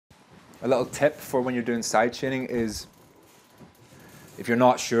A little tip for when you're doing side chaining is, if you're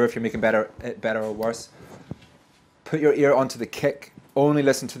not sure if you're making it better or worse, put your ear onto the kick. Only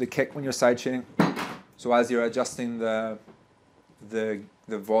listen to the kick when you're side chaining. So as you're adjusting the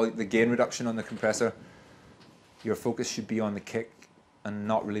gain reduction on the compressor, your focus should be on the kick and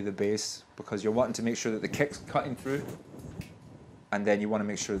not really the bass, because you're wanting to make sure that the kick's cutting through, and then you want to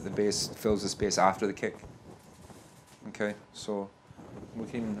make sure that the bass fills the space after the kick. Okay, so I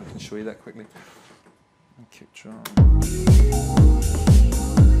can show you that quickly. Kick drum,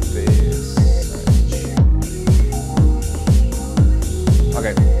 bass,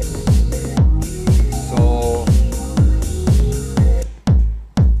 okay. So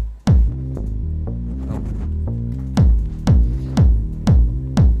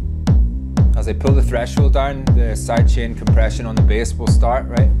as I pull the threshold down, the sidechain compression on the bass will start,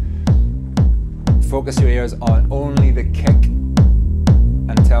 right? Focus your ears on only the kick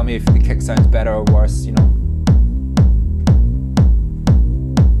and tell me if the kick sounds better or worse, you know.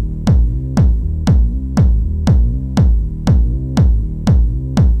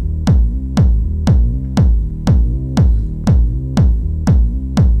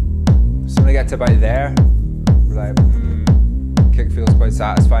 So when I get to about there, we're like, kick feels quite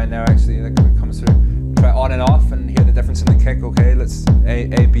satisfying there actually, like it comes through. Try on and off and hear the difference in the kick. Okay, let's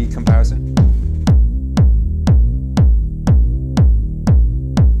A-B comparison.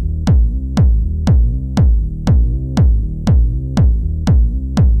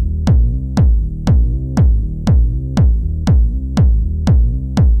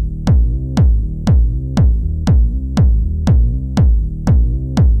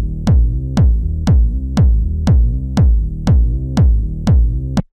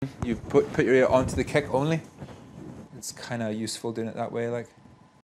 You put your ear onto the kick only. It's kind of useful doing it that way, like.